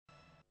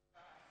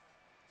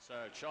So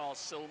Charles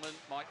Silman,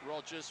 Mike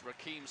Rogers,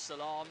 Rakeem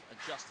Salam and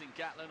Justin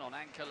Gatlin on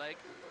anchor leg.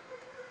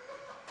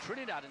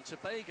 Trinidad and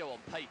Tobago on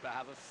paper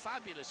have a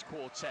fabulous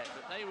quartet,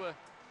 but they were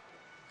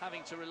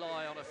having to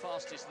rely on a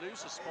fastest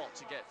loser spot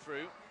to get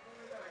through.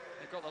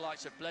 They've got the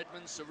likes of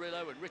Bledman,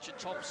 Cirillo and Richard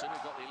Thompson,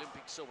 who got the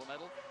Olympic silver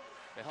medal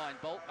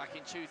behind Bolt back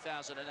in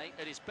 2008.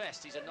 At his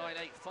best, he's a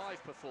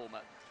 9.85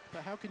 performer.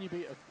 But how can you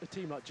beat a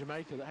team like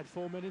Jamaica that had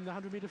 4 men in the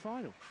 100-metre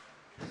final?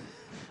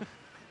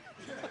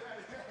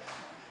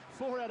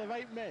 4 out of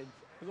 8 men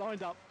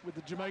lined up with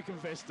the Jamaican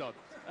vest on,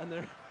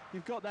 and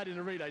you've got that in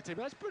a relay team.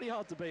 That's pretty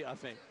hard to beat, I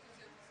think.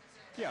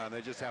 Yeah, and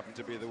they just happen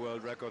to be the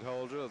world record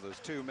holder. There's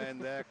 2 men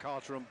there,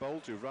 Carter and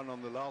Bolt, who've run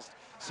on the last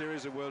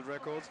series of world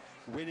records,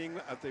 winning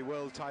at the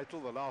world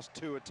title the last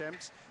 2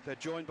 attempts. They're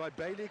joined by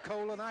Bailey,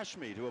 Cole and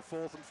Ashmead, who are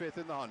 4th and 5th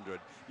in the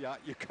 100. Yeah,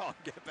 you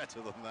can't get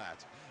better than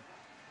that.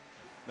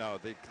 No,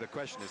 the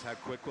question is how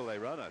quick will they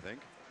run, I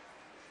think.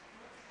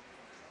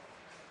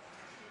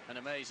 An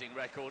amazing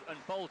record. And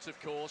Bolt,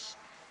 of course,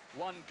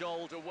 1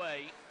 gold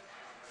away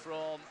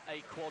from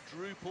a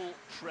quadruple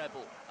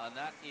treble. And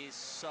that is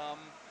some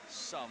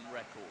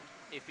record,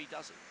 if he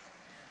does it.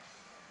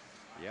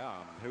 Yeah,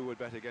 who would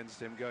bet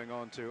against him going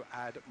on to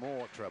add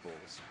more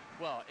trebles?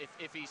 Well,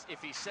 if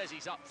he says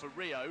he's up for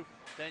Rio,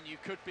 then you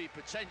could be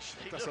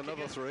potentially that's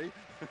another 3. You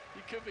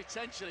could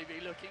potentially be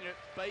looking at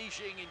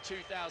Beijing in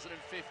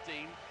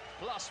 2015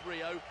 plus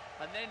Rio,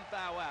 and then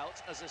bow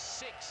out as a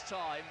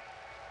 6-time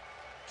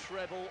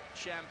treble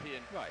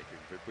champion. Right,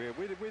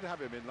 we'd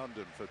have him in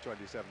London for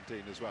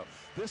 2017 as well.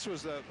 This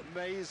was an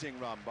amazing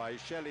run by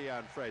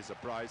Shelly-Ann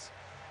Fraser-Price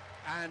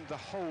and the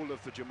whole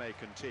of the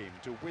Jamaican team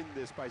to win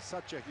this by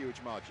such a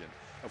huge margin.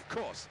 Of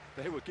course,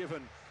 they were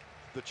given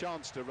the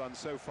chance to run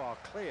so far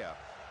clear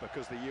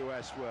because the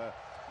US were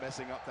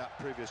messing up that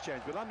previous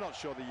change, but I'm not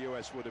sure the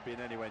US would have been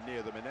anywhere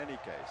near them in any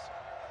case.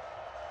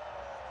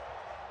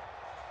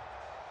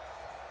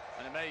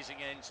 An amazing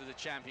end to the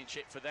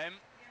championship for them.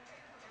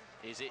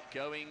 Is it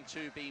going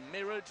to be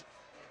mirrored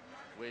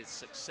with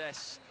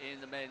success in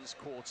the men's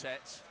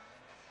quartet?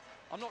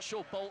 I'm not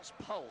sure Bolt's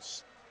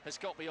pulse has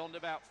got beyond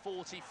about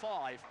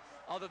 45,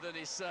 other than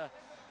his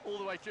all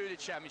the way through the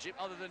championship,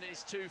 other than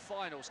his 2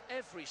 finals.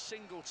 Every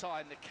single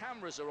time the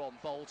cameras are on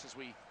Bolt, as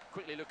we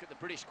quickly look at the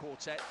British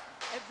quartet,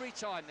 every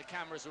time the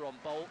cameras are on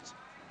Bolt,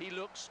 he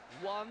looks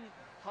 100%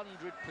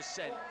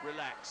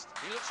 relaxed.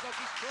 He looks like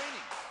he's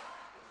training.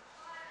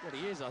 Well,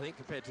 he is, I think,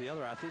 compared to the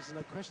other athletes. There's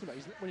no question about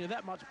it. When you're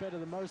that much better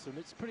than most of them,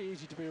 it's pretty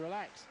easy to be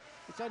relaxed.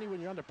 It's only when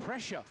you're under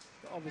pressure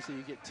that obviously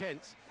you get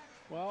tense.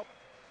 Well,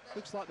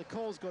 looks like the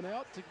call's gone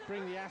out to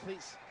bring the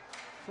athletes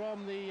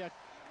from the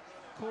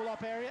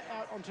call-up area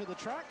out onto the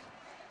track.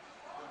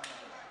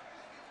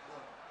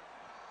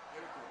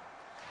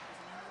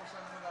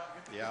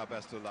 Yeah,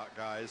 best of luck,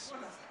 guys.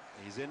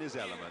 He's in his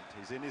element.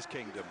 He's in his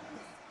kingdom.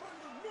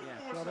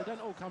 Yeah, well, they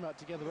don't all come out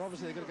together.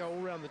 Obviously, they're going to go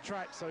all around the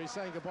track, so he's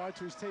saying goodbye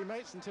to his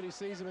teammates until he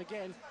sees them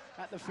again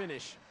at the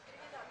finish.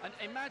 And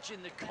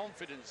imagine the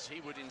confidence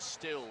he would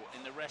instill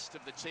in the rest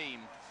of the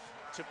team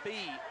to be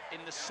in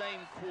the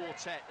same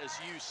quartet as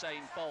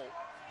Usain Bolt.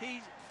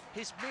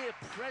 His mere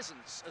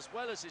presence, as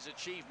well as his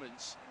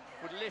achievements,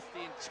 would lift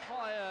the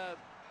entire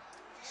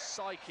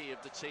psyche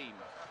of the team.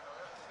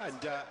 And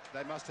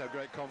they must have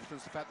great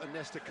confidence, the fact that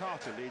Nestor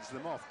Carter leads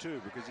them off too,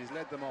 because he's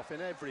led them off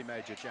in every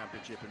major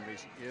championship in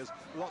recent years,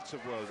 lots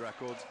of world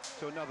records,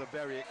 so another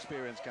very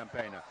experienced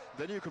campaigner.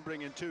 Then you can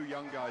bring in 2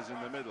 young guys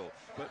in the middle,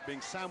 but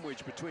being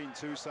sandwiched between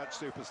 2 such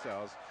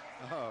superstars,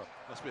 oh,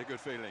 must be a good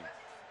feeling.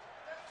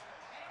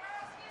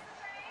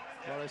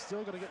 Well, they're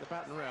still going to get the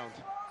baton round.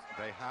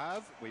 They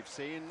have. We've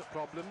seen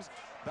problems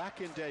back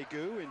in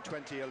Daegu in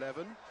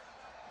 2011.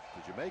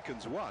 The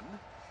Jamaicans won,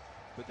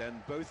 but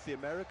then both the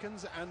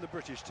Americans and the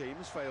British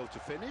teams failed to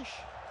finish,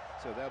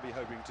 so they'll be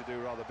hoping to do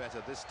rather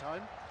better this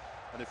time.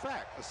 And in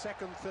fact, the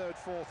 2nd, 3rd,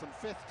 4th and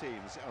 5th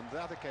teams on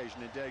that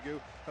occasion in Daegu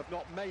have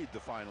not made the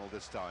final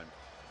this time.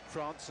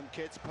 France and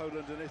Kitts,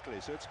 Poland and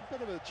Italy, so it's a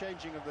bit of a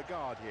changing of the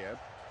guard here.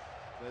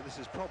 This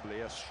is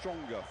probably a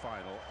stronger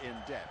final in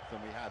depth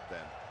than we had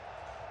then.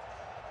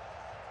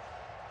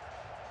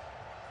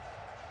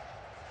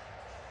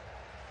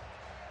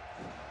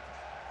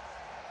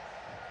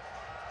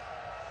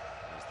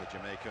 The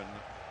Jamaican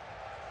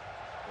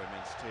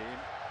women's team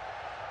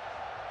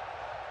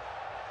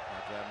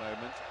have their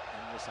moment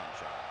in the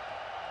sunshine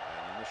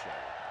and in the shade.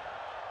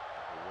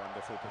 A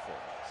wonderful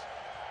performance.